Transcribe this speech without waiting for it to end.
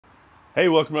Hey,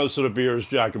 welcome to the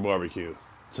beersjackofbbq.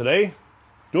 Today,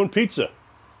 doing pizza.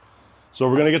 So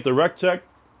we're gonna get the Rec Tec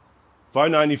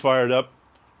 590 fired up.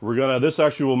 This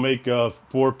actually will make 4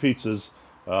 pizzas.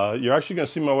 You're actually gonna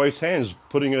see my wife's hands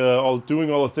doing all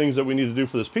the things that we need to do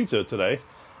for this pizza today.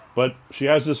 But she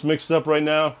has this mixed up right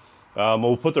now.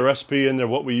 We'll put the recipe in there,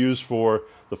 what we use for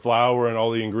the flour and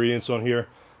all the ingredients on here.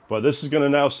 But this is gonna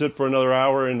now sit for another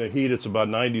hour in the heat. It's about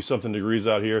 90 something degrees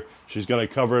out here. She's gonna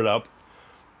cover it up.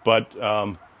 But we're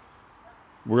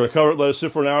going to cover it, let it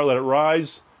sit for an hour, let it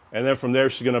rise, and then from there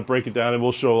she's going to break it down, and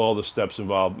we'll show all the steps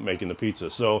involved in making the pizza.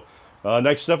 So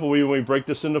next step will be when we break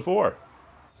this into 4.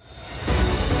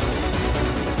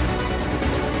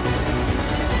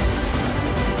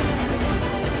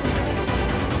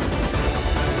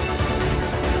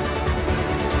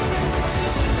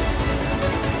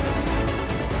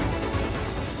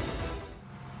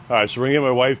 All right, so we're going to get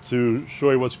my wife to show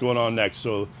you what's going on next.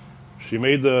 So she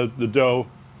made the dough,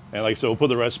 and like I said, we'll put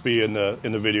the recipe in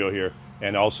the video here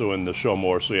and also in the show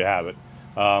more so you have it.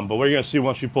 But what you're going to see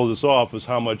once she pulls this off is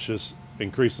how much it's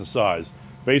increased in size.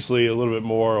 Basically a little bit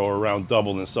more, or around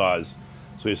double in size.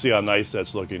 So you see how nice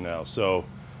that's looking now. So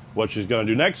what she's going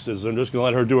to do next is I'm just going to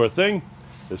let her do her thing.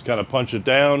 Just kind of punch it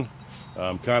down,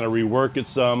 kind of rework it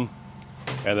some,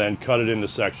 and then cut it into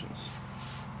sections.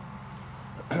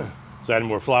 So adding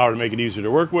more flour to make it easier to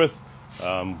work with.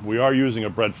 We are using a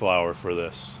bread flour for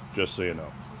this, just so you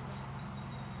know.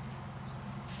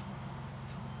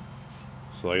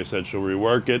 So like I said, she'll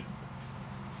rework it,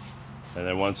 and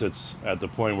then once it's at the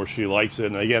point where she likes it,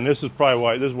 and again, this is why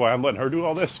I'm letting her do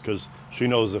all this, because she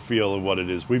knows the feel of what it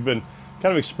is. We've been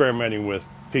kind of experimenting with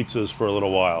pizzas for a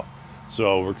little while,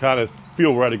 so we're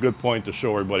at a good point to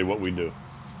show everybody what we do.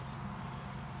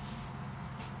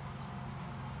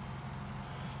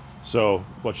 So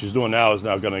what she's doing now is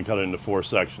going to cut it into 4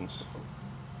 sections.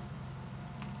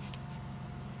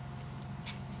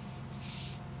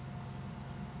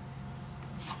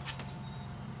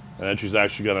 And then she's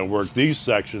actually going to work these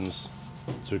sections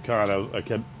to kind of,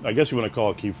 I guess you want to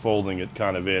call it, keep folding it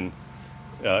kind of in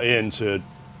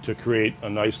to create a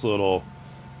nice little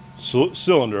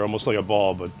cylinder, almost like a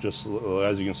ball, but just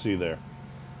as you can see there.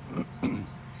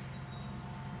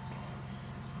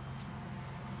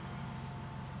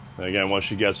 And again, once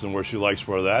she gets them where she likes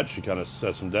for that, she kind of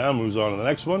sets them down, moves on to the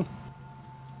next one.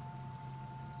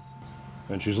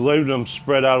 And she's letting them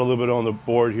spread out a little bit on the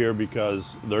board here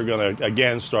because they're going to,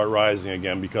 again, start rising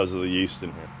again because of the yeast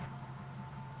in here.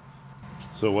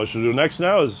 So what she'll do next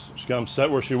now is she's got them set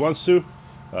where she wants to.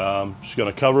 She's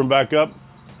going to cover them back up.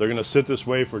 They're going to sit this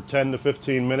way for 10 to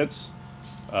 15 minutes.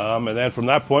 And then from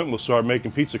that point, we'll start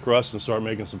making pizza crust and start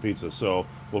making some pizza. So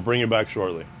we'll bring you back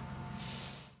shortly.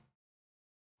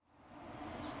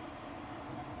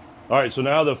 All right, so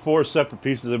now the 4 separate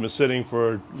pieces have been sitting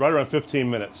for right around 15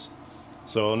 minutes.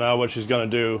 So now what she's going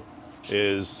to do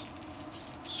is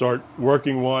start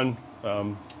working one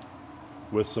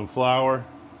with some flour.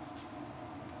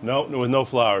 No, with no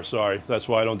flour, sorry. That's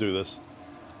why I don't do this.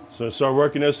 So start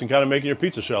working this and kind of making your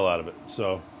pizza shell out of it.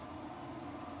 So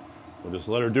we'll just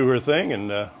let her do her thing, and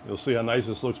you'll see how nice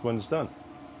this looks when it's done.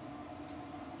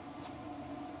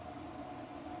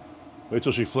 Wait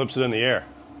till she flips it in the air.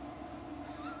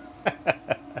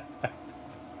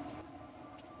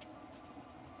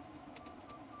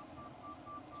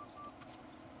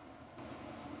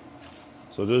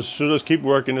 So she'll just keep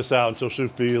working this out until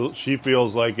she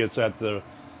feels like it's at the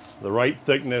right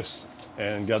thickness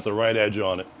and got the right edge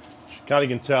on it. She kind of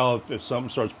can tell if something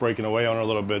starts breaking away on her a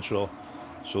little bit, she'll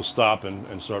stop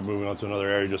and start moving on to another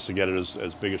area just to get it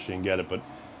as big as she can get it. But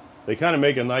they kind of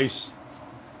make a nice,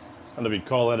 I don't know if you'd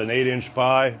call that an 8-inch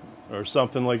pie or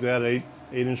something like that,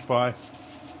 8-inch pie,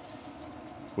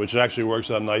 which actually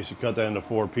works out nice. You cut that into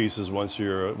 4 pieces once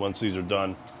these are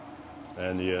done.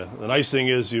 And the nice thing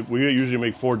is we usually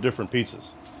make 4 different pizzas,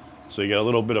 so you get a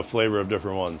little bit of flavor of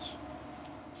different ones.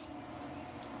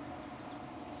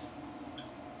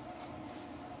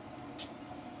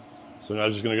 So now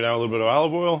I'm just going to get out a little bit of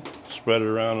olive oil, spread it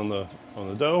around on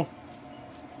the dough.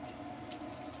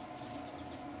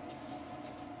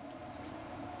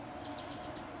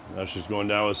 Now she's going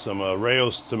down with some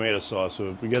Rayo's tomato sauce.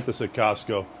 So we get this at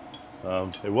Costco.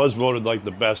 It was voted like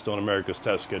the best on America's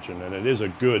Test Kitchen, and it is a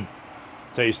good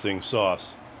tasting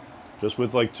sauce. Just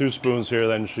with like 2 spoons here,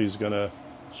 then she's going to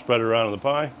spread it around on the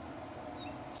pie.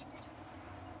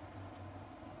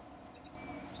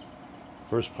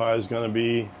 First pie is going to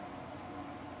be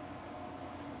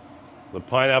the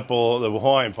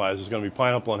Hawaiian pies. There's going to be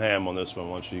pineapple and ham on this one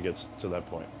once she gets to that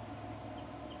point.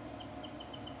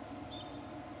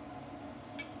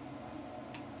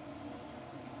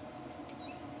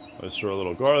 Let's throw a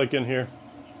little garlic in here.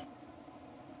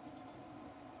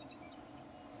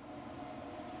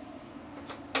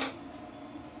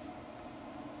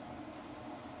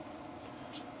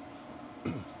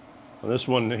 On this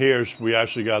one here, we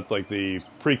actually got like the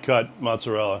pre-cut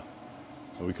mozzarella.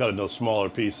 And we cut it into smaller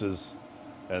pieces,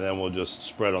 and then we'll just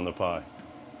spread on the pie.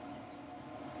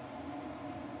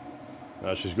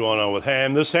 Now she's going on with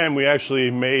ham. This ham we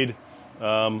actually made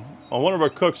on one of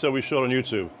our cooks that we showed on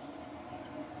YouTube.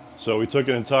 So we took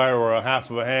an entire or a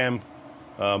half of a ham,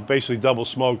 basically double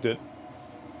smoked it.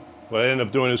 What I ended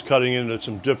up doing is cutting it into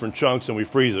some different chunks, and we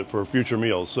freeze it for future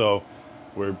meals. So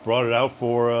we brought it out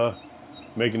for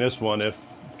making this one. If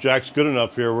Jack's good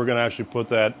enough here, we're going to actually put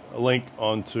that link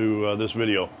onto this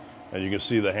video, and you can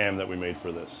see the ham that we made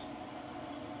for this.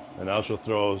 And I also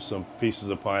throw some pieces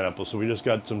of pineapple. So we just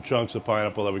got some chunks of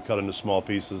pineapple that we cut into small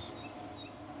pieces.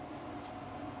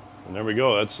 And there we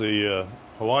go. That's the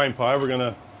Hawaiian pie we're going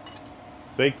to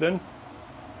bake then.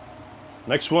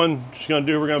 Next one she's going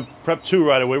to do, we're going to prep 2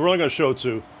 right away. We're only going to show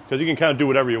 2 because you can kind of do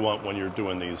whatever you want when you're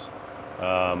doing these.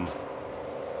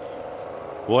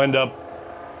 We'll end up,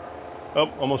 oh,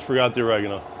 almost forgot the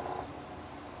oregano.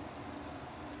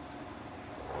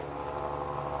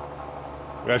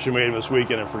 We actually made them this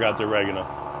weekend and forgot the oregano.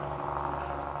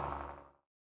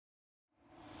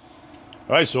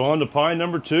 All right, so on to pie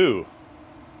number 2.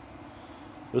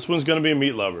 This one's going to be a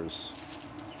meat lovers.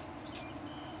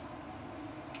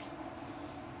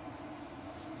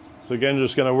 So again,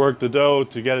 just going to work the dough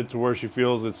to get it to where she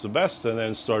feels it's the best, and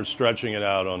then start stretching it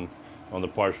out on the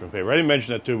parchment paper. I didn't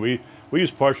mention that too. We use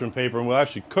parchment paper, and we'll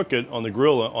actually cook it on the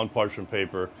grill on parchment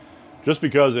paper, just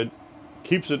because it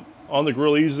keeps it on the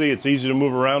grill easy. It's easy to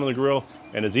move around on the grill,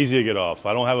 and it's easy to get off.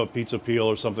 I don't have a pizza peel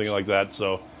or something like that,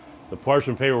 so the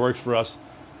parchment paper works for us.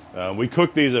 We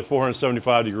cook these at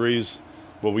 475 degrees,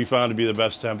 what we found to be the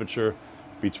best temperature,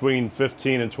 between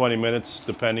 15 and 20 minutes,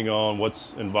 depending on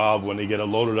what's involved. When you get a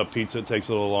loaded up pizza, it takes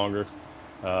a little longer.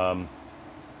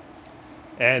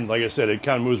 And like I said, it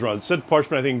kind of moves around. It said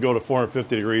parchment, I think, can go to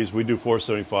 450 degrees. We do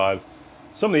 475.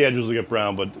 Some of the edges will get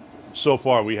brown, but so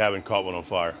far we haven't caught one on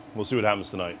fire. We'll see what happens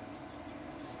tonight.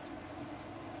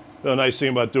 The nice thing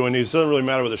about doing these, it doesn't really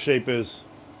matter what the shape is,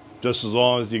 just as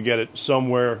long as you get it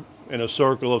somewhere in a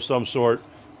circle of some sort,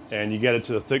 and you get it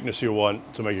to the thickness you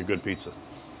want to make a good pizza.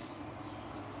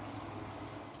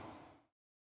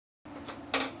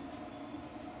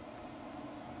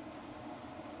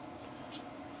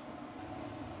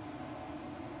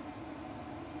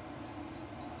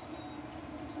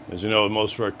 As you know, with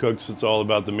most of our cooks, it's all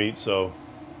about the meat, so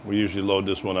we usually load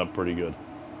this one up pretty good.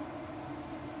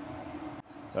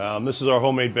 This is our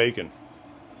homemade bacon.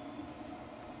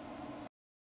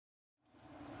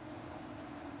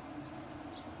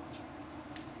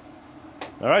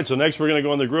 All right, so next we're going to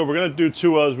go on the grill. We're going to do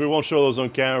 2 others. We won't show those on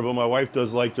camera, but my wife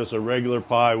does like just a regular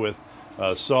pie with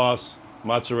sauce,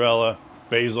 mozzarella,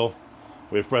 basil.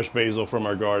 We have fresh basil from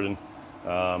our garden.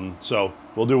 So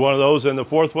we'll do one of those, and the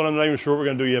 4th one I'm not even sure what we're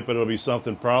going to do yet, but it'll be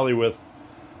something probably with,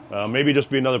 maybe just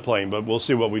be another plain, but we'll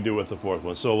see what we do with the 4th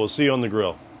one. So we'll see you on the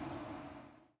grill.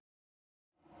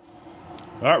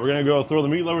 All right, we're going to go throw the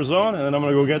meat lovers on, and then I'm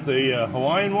going to go get the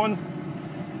Hawaiian one.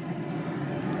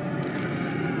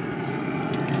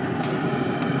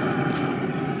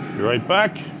 Be right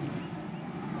back.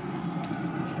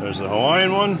 There's the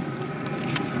Hawaiian one.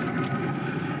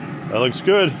 That looks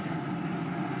good.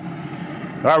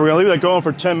 All right, we're going to leave that going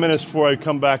for 10 minutes before I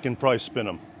come back and probably spin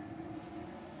them.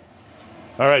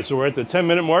 All right, so we're at the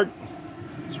 10-minute mark.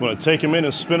 Just want to take them in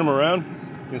and spin them around.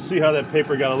 You can see how that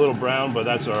paper got a little brown, but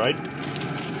that's all right.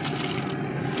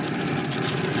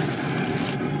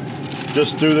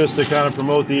 Just do this to kind of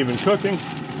promote the even cooking.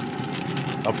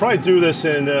 I'll probably do this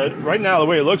in, right now the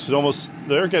way it looks,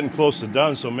 they're getting close to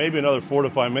done, so maybe another 4 to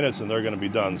 5 minutes and they're going to be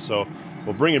done. So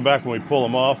we'll bring it back when we pull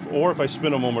them off, or if I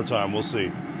spin them one more time, we'll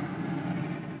see.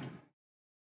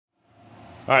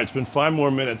 All right, it's been 5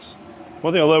 more minutes.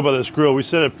 One thing I love about this grill, we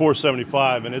set it at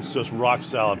 475, and it's just rock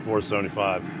solid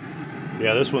 475.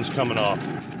 Yeah, this one's coming off.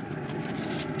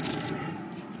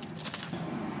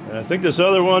 And I think this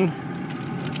other one,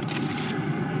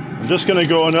 I'm just going to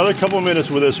go another couple minutes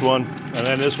with this one, and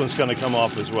then this one's going to come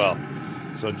off as well.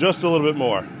 So just a little bit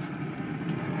more.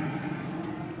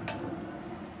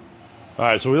 All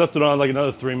right, so we left it on like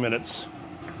another 3 minutes.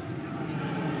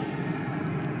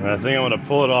 And I think I'm going to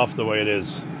pull it off the way it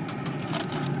is.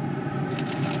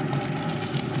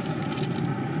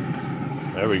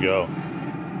 There we go.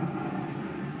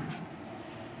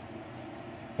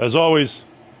 As always,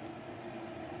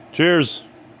 cheers.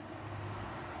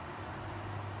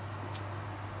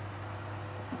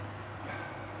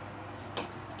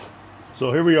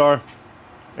 So here we are,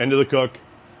 end of the cook,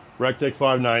 Rec Tec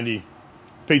 590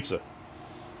 pizza.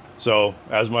 So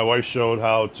as my wife showed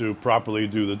how to properly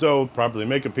do the dough, properly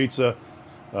make a pizza,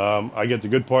 I get the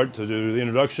good part to do the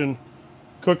introduction,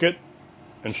 cook it,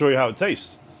 and show you how it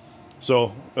tastes.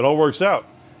 So it all works out.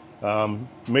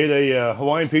 Made a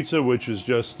Hawaiian pizza, which is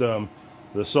just the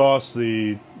sauce,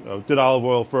 did olive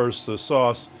oil first, the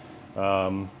sauce,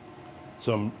 some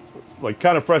like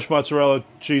kind of fresh mozzarella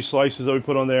cheese slices that we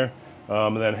put on there,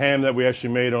 and then ham that we actually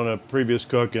made on a previous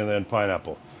cook, and then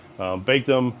pineapple. Baked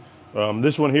them.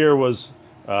 This one here was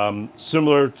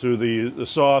similar to the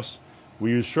sauce. We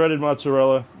used shredded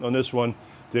mozzarella on this one.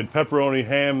 Did pepperoni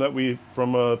ham that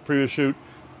from a previous shoot,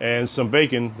 and some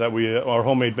bacon that our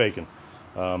homemade bacon.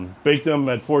 Baked them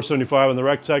at 475 on the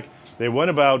Rec Tec. They went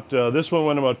about, this one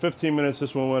went about 15 minutes,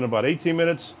 this one went about 18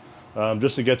 minutes,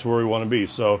 just to get to where we want to be.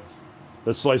 So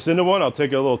let's slice into one. I'll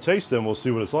take a little taste and we'll see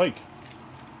what it's like.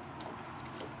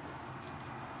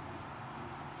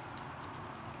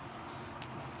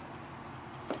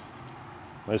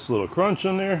 Nice little crunch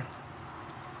in there.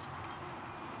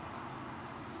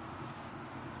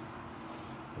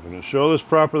 I'm going to show this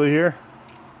properly here.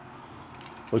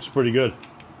 Looks pretty good.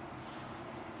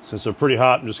 Since they're pretty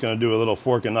hot, I'm just going to do a little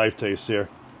fork and knife taste here.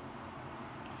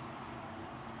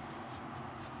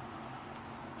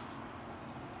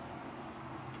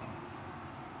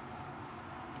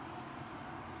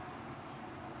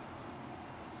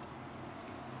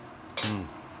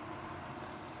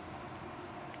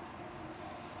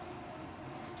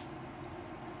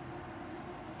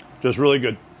 Just really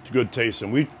good taste.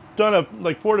 And we've done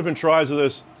like 4 different tries of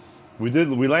this. We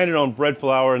landed on bread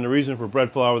flour, and the reason for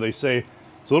bread flour, they say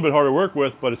it's a little bit harder to work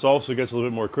with, but it also gets a little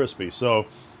bit more crispy. So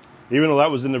even though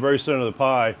that was in the very center of the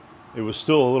pie, it was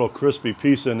still a little crispy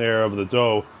piece in there of the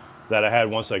dough that I had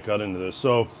once I cut into this.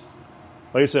 So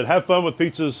like I said, have fun with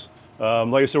pizzas.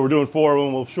 Like I said, we're doing 4 of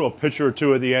them. We'll show a picture or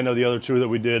 2 at the end of the other 2 that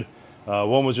we did.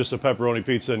 One was just a pepperoni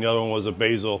pizza, and the other one was a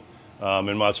basil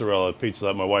and mozzarella pizza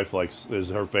that my wife likes, is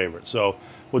her favorite. So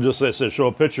we'll just, like I said, show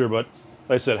a picture, but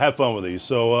like I said, have fun with these.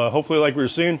 So hopefully, like we were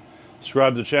seeing,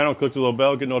 subscribe to the channel, click the little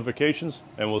bell, get notifications,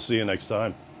 and we'll see you next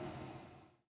time.